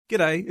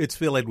G'day, it's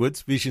Phil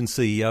Edwards, Vision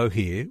CEO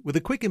here, with a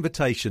quick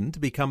invitation to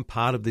become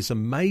part of this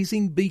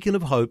amazing beacon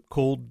of hope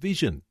called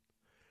Vision.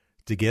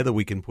 Together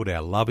we can put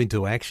our love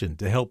into action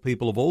to help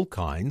people of all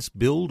kinds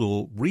build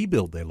or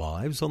rebuild their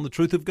lives on the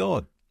truth of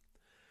God.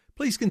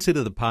 Please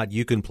consider the part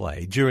you can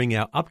play during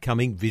our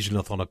upcoming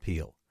Visionathon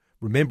appeal,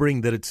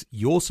 remembering that it's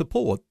your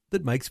support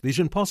that makes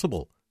Vision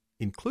possible,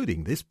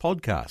 including this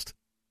podcast.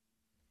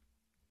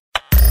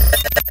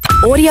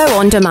 Audio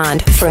on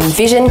demand from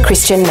Vision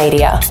Christian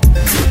Media.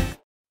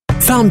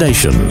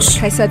 Foundations.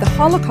 Okay, so the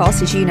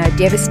Holocaust, as you know,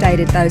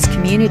 devastated those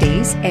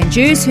communities, and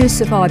Jews who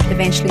survived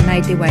eventually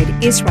made their way to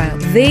Israel.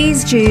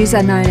 These Jews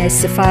are known as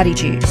Sephardi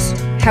Jews.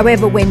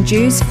 However, when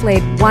Jews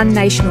fled one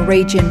nation or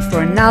region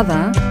for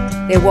another,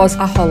 there was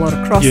a whole lot of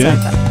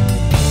crossover.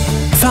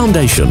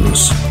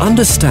 Foundations.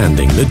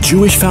 Understanding the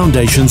Jewish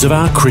foundations of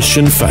our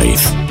Christian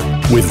faith.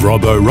 With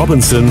Robbo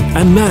Robinson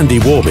and Mandy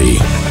Warby.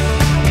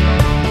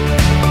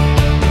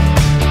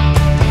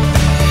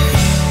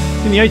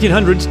 In the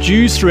 1800s,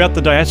 Jews throughout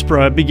the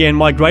diaspora began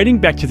migrating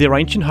back to their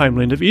ancient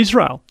homeland of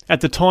Israel, at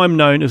the time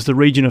known as the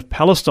region of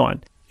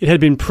Palestine. It had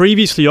been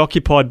previously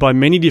occupied by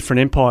many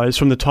different empires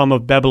from the time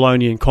of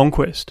Babylonian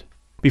conquest.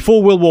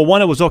 Before World War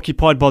I, it was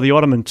occupied by the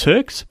Ottoman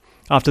Turks.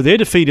 After their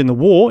defeat in the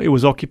war, it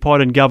was occupied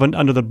and governed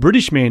under the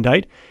British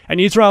Mandate, and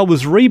Israel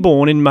was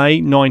reborn in May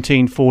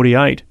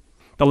 1948.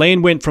 The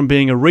land went from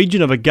being a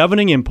region of a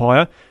governing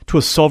empire to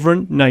a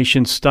sovereign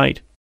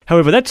nation-state.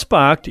 However, that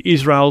sparked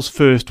Israel's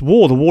first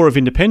war, the War of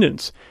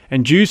Independence,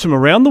 and Jews from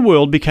around the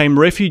world became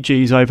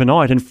refugees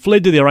overnight and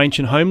fled to their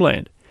ancient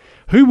homeland.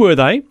 Who were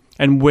they,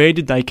 and where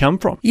did they come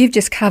from? You've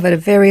just covered a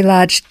very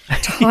large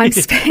time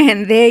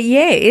span there.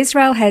 Yeah,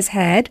 Israel has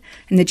had,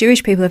 and the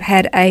Jewish people have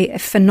had, a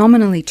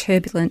phenomenally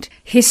turbulent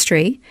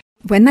history.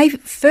 When they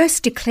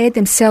first declared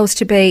themselves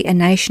to be a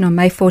nation on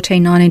May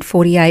 14,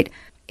 1948,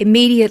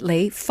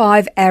 immediately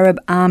 5 Arab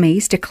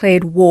armies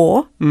declared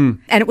war, and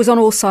it was on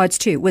all sides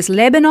too. It was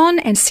Lebanon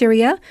and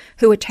Syria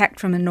who attacked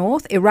from the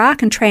north,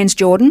 Iraq and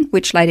Transjordan,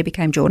 which later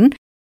became Jordan.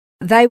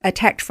 They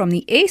attacked from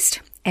the east,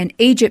 and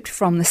Egypt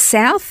from the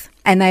south,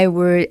 and they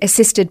were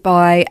assisted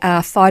by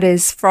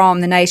fighters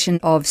from the nation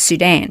of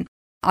Sudan.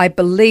 I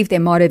believe there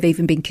might have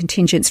even been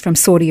contingents from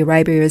Saudi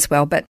Arabia as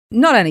well. But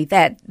not only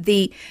that,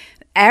 the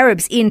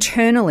Arabs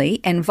internally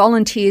and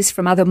volunteers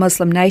from other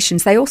Muslim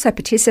nations, they also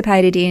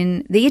participated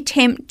in the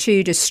attempt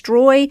to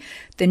destroy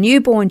the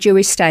newborn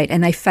Jewish state,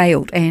 and they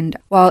failed. And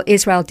while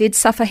Israel did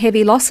suffer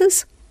heavy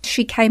losses,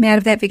 she came out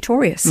of that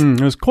victorious.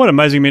 It was quite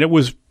amazing. I mean, it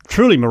was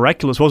truly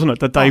miraculous, wasn't it,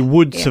 that they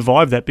would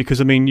survive that? Because,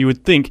 I mean, you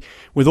would think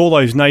with all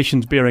those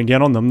nations bearing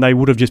down on them, they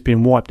would have just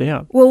been wiped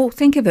out. Well,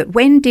 think of it.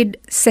 When did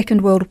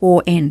Second World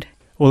War end?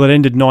 Well, it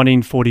ended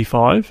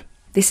 1945.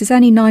 This is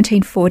only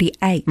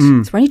 1948.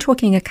 So we're only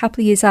talking a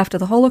couple of years after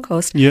the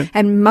Holocaust. Yeah.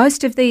 And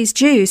most of these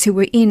Jews who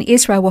were in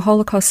Israel were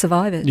Holocaust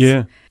survivors.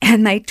 Yeah.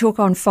 And they took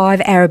on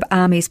 5 Arab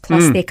armies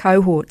plus their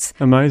cohorts.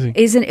 Amazing.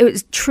 It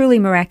was truly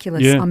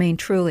miraculous. Yeah. I mean,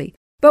 truly.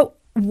 But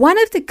one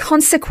of the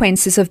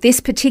consequences of this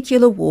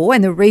particular war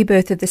and the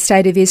rebirth of the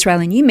State of Israel,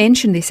 and you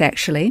mentioned this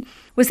actually,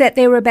 was that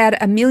there were about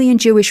 1 million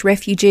Jewish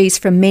refugees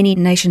from many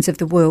nations of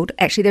the world.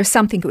 Actually, there's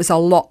something that was a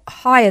lot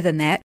higher than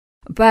that.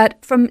 But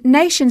from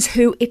nations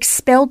who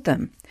expelled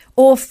them,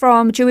 or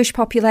from Jewish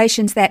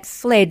populations that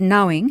fled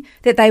knowing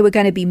that they were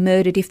going to be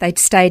murdered if they'd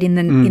stayed in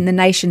the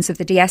nations of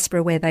the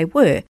diaspora where they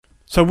were.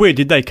 So where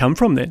did they come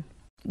from then?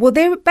 Well,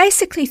 there were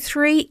basically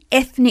 3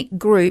 ethnic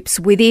groups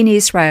within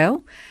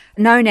Israel,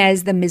 known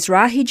as the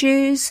Mizrahi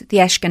Jews, the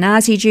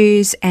Ashkenazi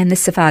Jews, and the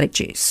Sephardic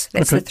Jews.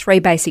 That's the 3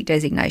 basic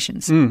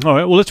designations. All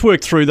right, well, let's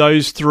work through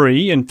those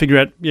 3 and figure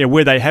out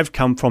where they have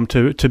come from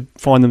to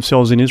find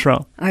themselves in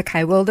Israel.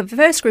 Okay, well, the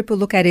first group we'll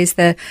look at is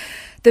the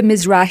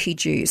Mizrahi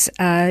Jews,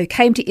 who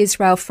came to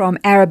Israel from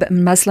Arab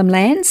and Muslim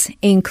lands,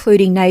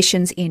 including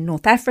nations in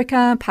North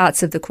Africa,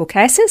 parts of the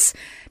Caucasus.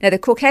 Now, the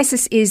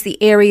Caucasus is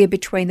the area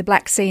between the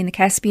Black Sea and the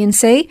Caspian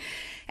Sea.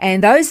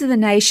 And those are the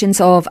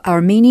nations of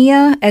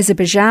Armenia,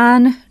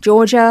 Azerbaijan,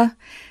 Georgia,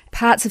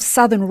 parts of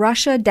southern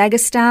Russia,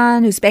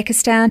 Dagestan,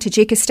 Uzbekistan,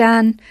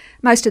 Tajikistan,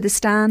 most of the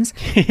stans,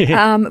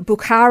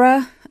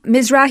 Bukhara.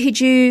 Mizrahi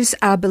Jews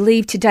are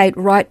believed to date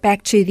right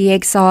back to the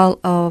exile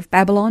of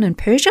Babylon and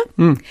Persia.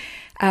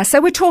 So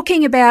we're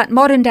talking about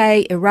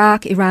modern-day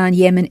Iraq, Iran,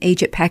 Yemen,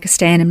 Egypt,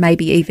 Pakistan, and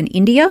maybe even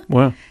India.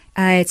 Wow.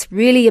 It's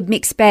really a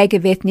mixed bag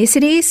of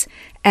ethnicities,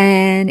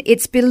 and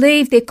it's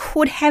believed there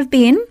could have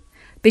been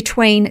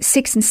between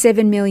 6 and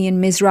 7 million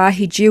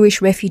Mizrahi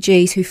Jewish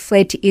refugees who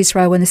fled to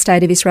Israel when the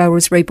State of Israel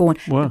was reborn.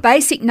 Wow. The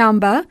basic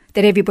number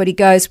that everybody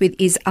goes with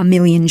is 1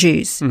 million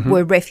Jews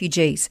were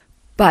refugees,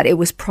 but it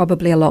was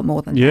probably a lot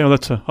more than that. Yeah, well,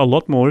 that's a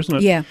lot more, isn't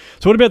it? Yeah.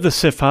 So what about the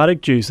Sephardic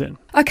Jews then?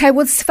 Okay,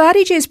 well, the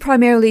Sephardi Jews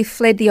primarily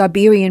fled the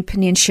Iberian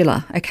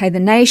Peninsula, the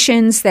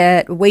nations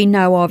that we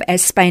know of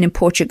as Spain and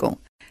Portugal.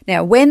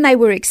 Now, when they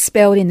were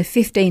expelled in the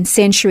 15th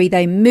century,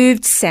 they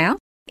moved south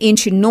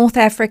into North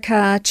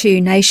Africa to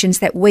nations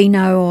that we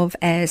know of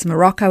as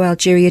Morocco,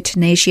 Algeria,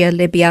 Tunisia,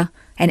 Libya,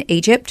 and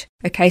Egypt.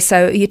 Okay,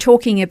 so you're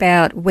talking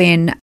about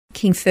when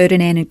King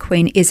Ferdinand and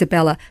Queen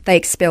Isabella, they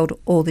expelled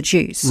all the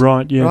Jews.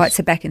 Right, yes. Right,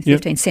 so back in the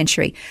 15th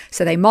century.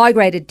 So they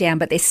migrated down,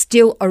 but they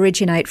still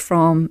originate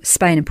from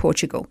Spain and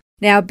Portugal.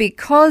 Now,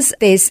 because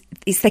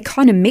they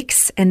kind of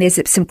mix and there's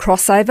some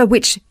crossover,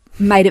 which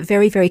made it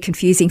very, very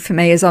confusing for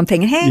me as I'm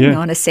thinking, hang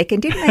on a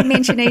second, didn't they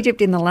mention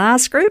Egypt in the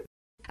last group?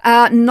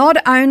 Not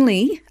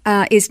only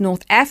is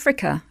North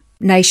Africa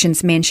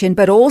nations mentioned,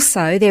 but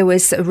also there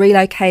was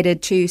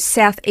relocated to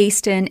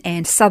southeastern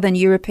and southern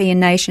European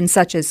nations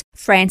such as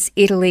France,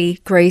 Italy,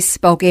 Greece,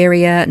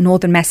 Bulgaria,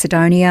 Northern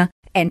Macedonia,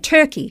 and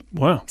Turkey.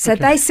 Wow. So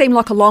they seem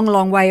like a long,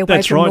 long way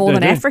away from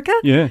Northern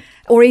Africa,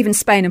 or even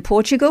Spain and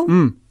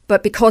Portugal.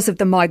 But because of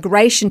the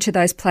migration to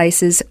those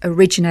places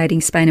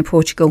originating Spain and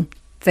Portugal,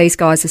 these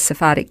guys are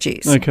Sephardic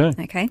Jews.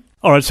 Okay.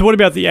 All right, so what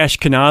about the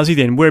Ashkenazi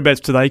then?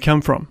 Whereabouts do they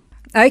come from?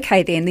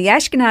 Okay, then, the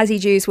Ashkenazi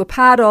Jews were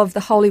part of the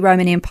Holy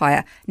Roman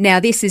Empire. Now,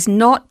 this is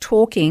not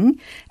talking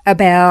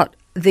about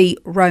the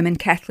Roman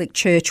Catholic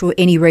Church or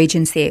any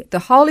regions there. The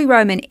Holy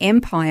Roman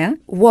Empire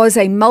was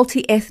a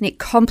multi-ethnic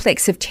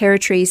complex of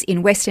territories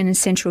in Western and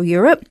Central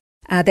Europe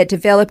that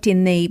developed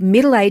in the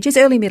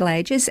early Middle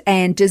Ages,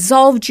 and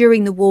dissolved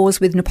during the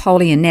wars with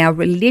Napoleon. Now,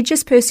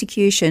 religious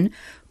persecution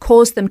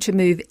caused them to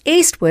move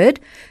eastward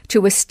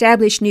to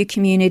establish new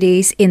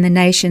communities in the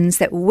nations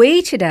that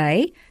we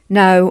today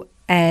know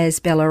as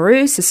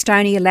Belarus,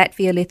 Estonia,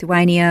 Latvia,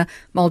 Lithuania,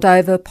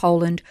 Moldova,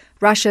 Poland,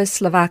 Russia,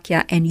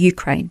 Slovakia, and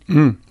Ukraine.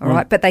 All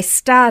right, but they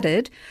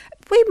started.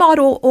 We might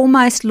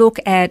almost look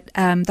at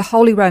the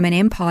Holy Roman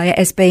Empire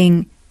as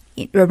being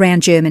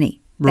around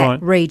Germany,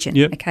 that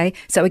region. Okay,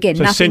 so again,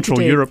 nothing Central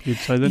to do. Europe, you'd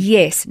say then.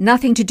 Yes,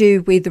 nothing to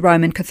do with the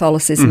Roman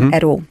Catholicism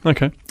at all.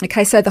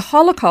 Okay, so the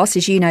Holocaust,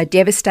 as you know,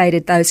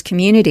 devastated those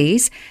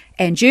communities,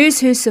 and Jews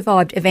who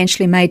survived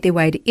eventually made their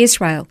way to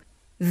Israel.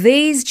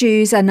 These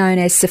Jews are known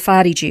as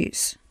Sephardi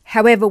Jews.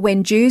 However,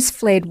 when Jews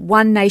fled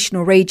one nation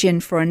or region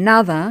for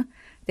another,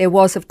 there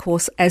was, of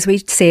course, as we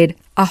said,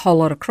 a whole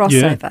lot of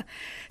crossover.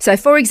 So,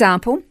 for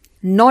example,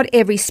 not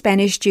every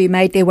Spanish Jew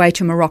made their way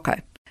to Morocco.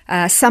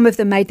 Some of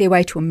them made their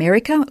way to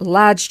America. A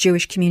large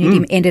Jewish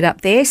community ended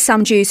up there.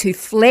 Some Jews who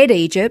fled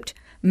Egypt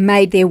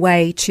made their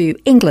way to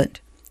England.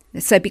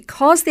 So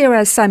because there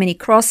are so many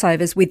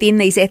crossovers within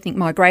these ethnic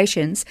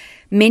migrations,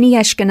 many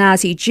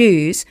Ashkenazi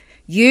Jews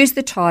use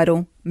the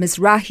title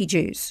Mizrahi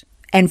Jews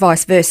and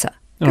vice versa.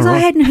 Because I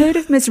hadn't heard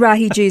of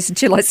Mizrahi Jews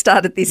until I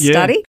started this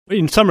study.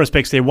 In some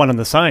respects, they're one and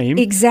the same.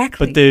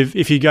 Exactly. But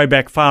if you go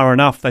back far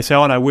enough, they say,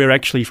 oh, no, we're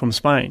actually from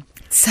Spain.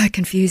 So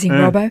confusing,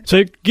 Robbo.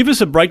 So give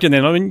us a breakdown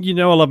then. I mean, you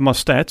know I love my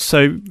stats.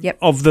 So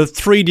of the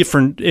three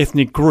different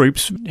ethnic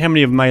groups, how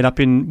many have made up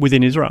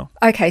within Israel?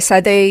 Okay,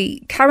 so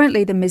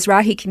currently the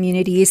Mizrahi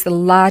community is the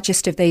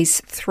largest of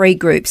these three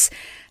groups.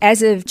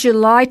 As of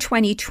July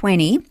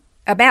 2020,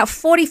 about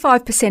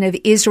 45% of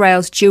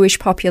Israel's Jewish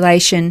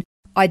population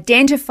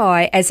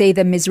identify as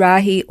either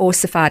Mizrahi or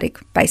Sephardic,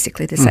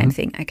 basically the same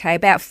thing. Okay,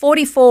 about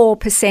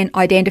 44%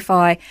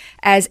 identify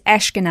as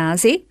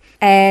Ashkenazi,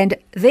 and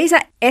these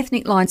are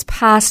ethnic lines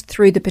passed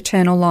through the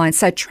paternal line.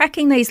 So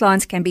tracking these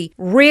lines can be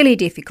really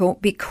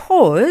difficult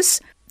because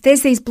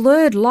there's these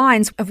blurred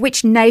lines of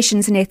which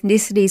nations and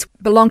ethnicities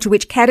belong to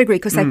which category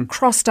because they've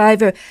crossed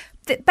over.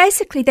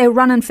 Basically, they're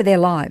running for their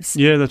lives.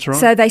 Yeah, that's right.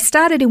 So they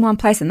started in one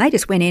place and they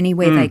just went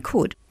anywhere they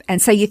could.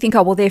 And so you think,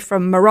 oh, well, they're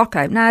from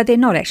Morocco. No, they're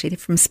not actually. They're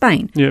from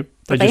Spain. Yeah.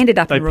 They ended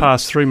up They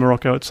passed through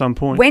Morocco at some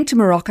point. Went to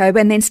Morocco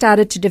and then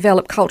started to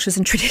develop cultures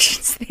and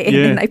traditions there.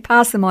 Yeah. And they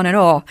passed them on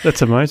and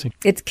That's amazing.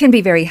 It can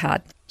be very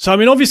hard. So, I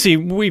mean, obviously,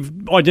 we've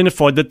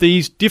identified that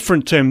these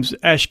different terms,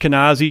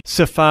 Ashkenazi,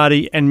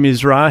 Sephardi and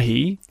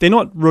Mizrahi, they're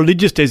not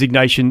religious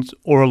designations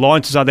or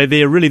alliances, are they?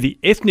 They're really the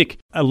ethnic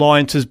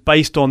alliances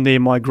based on their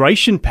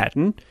migration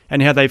pattern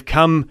and how they've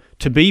come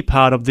to be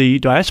part of the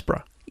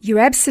diaspora. You're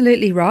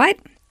absolutely right,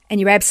 and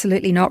you're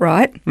absolutely not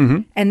right.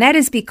 And that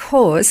is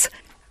because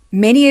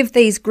many of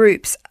these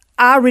groups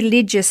are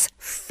religious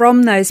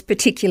from those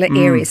particular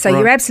areas. So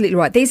you're absolutely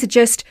right. These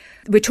are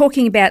we're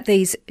talking about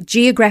these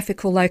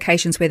geographical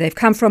locations where they've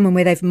come from and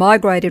where they've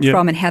migrated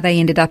from and how they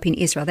ended up in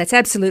Israel. That's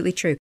absolutely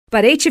true.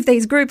 But each of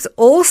these groups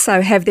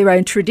also have their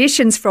own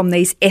traditions from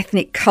these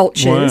ethnic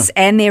cultures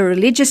and their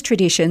religious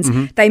traditions.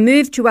 They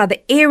move to other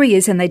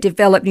areas and they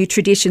develop new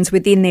traditions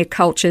within their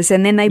cultures.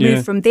 And then they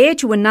move from there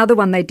to another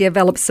one. They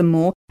develop some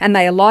more and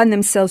they align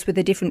themselves with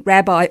a different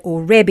rabbi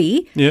or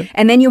rebbe.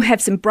 And then you'll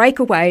have some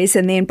breakaways.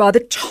 And then by the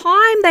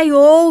time they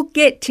all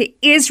get to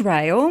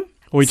Israel...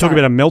 Well, we talk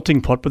about a melting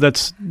pot, but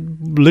that's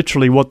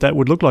literally what that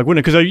would look like,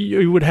 wouldn't it? Because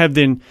you would have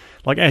then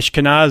like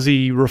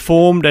Ashkenazi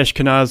Reformed,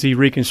 Ashkenazi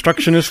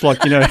Reconstructionist,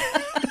 like, you know,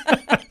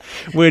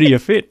 where do you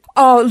fit?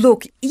 Oh,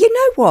 look, you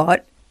know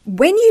what?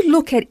 When you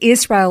look at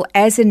Israel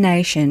as a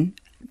nation,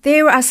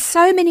 there are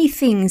so many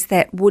things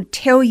that would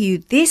tell you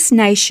this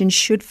nation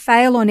should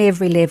fail on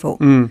every level.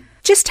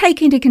 Just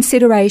take into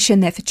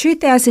consideration that for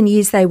 2,000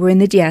 years they were in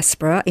the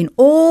diaspora in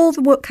all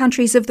the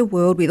countries of the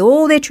world with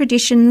all their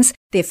traditions,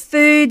 their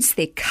foods,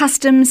 their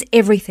customs,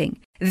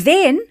 everything.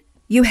 Then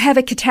you have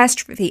a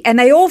catastrophe and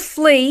they all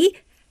flee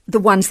the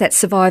ones that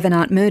survive and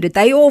aren't murdered.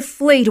 They all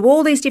flee to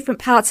all these different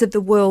parts of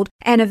the world,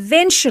 and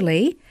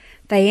eventually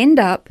they end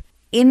up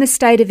in the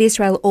state of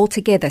Israel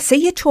altogether. So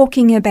you're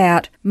talking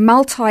about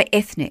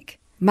multi-ethnic,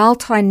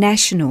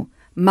 multinational,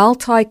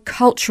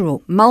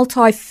 multicultural,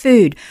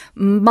 multi-food,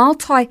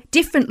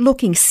 multi-different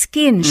looking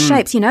skin,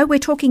 shapes. We're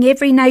talking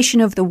every nation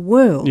of the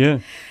world. Yeah.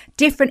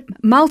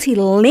 Different,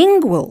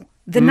 multilingual,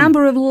 the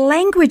number of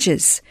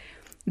languages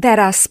that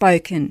are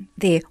spoken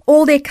there,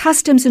 all their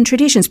customs and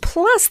traditions,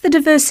 plus the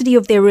diversity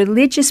of their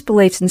religious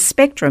beliefs and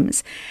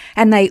spectrums.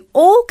 And they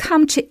all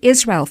come to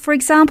Israel. For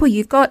example,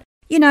 you've got,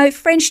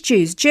 French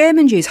Jews,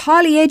 German Jews,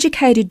 highly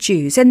educated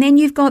Jews, and then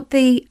you've got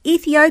the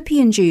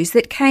Ethiopian Jews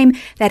that came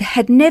that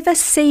had never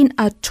seen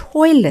a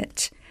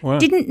toilet, wow,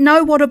 didn't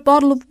know what a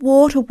bottle of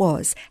water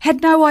was,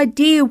 had no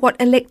idea what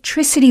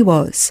electricity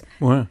was,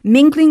 wow,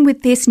 mingling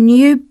with this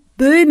new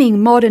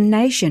booming modern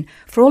nation.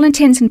 For all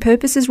intents and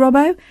purposes,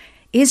 Robbo,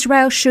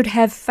 Israel should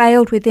have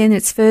failed within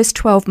its first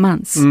 12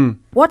 months.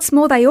 What's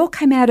more, they all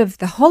came out of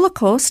the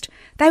Holocaust.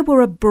 They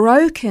were a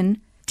broken,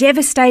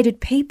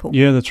 devastated people.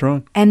 Yeah, that's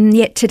right. And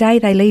yet today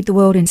they lead the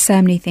world in so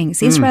many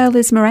things. Israel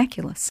is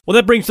miraculous. Well,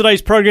 that brings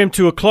today's program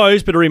to a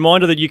close, but a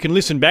reminder that you can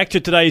listen back to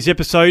today's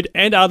episode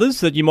and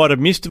others that you might have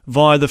missed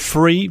via the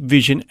free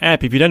Vision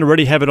app. If you don't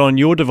already have it on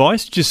your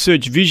device, just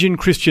search Vision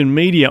Christian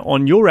Media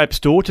on your app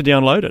store to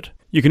download it.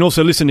 You can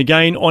also listen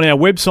again on our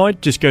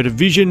website. Just go to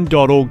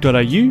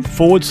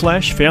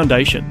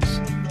vision.org.au/foundations.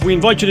 We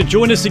invite you to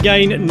join us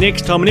again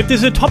next time. And if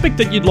there's a topic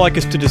that you'd like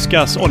us to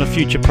discuss on a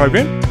future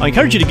program, I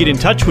encourage you to get in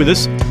touch with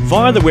us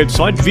via the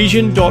website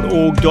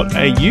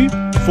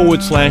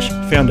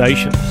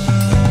vision.org.au/foundations.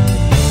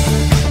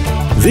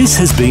 This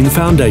has been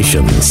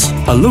Foundations,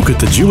 a look at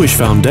the Jewish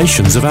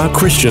foundations of our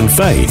Christian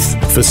faith.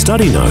 For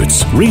study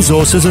notes,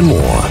 resources and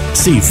more,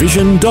 see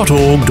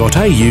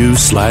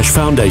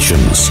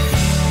vision.org.au/foundations.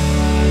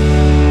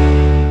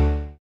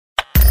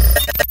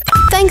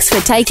 Thanks for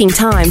taking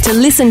time to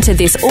listen to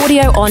this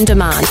audio on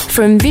demand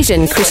from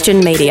Vision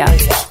Christian Media.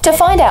 To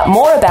find out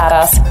more about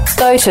us,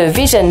 go to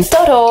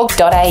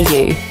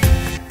vision.org.au.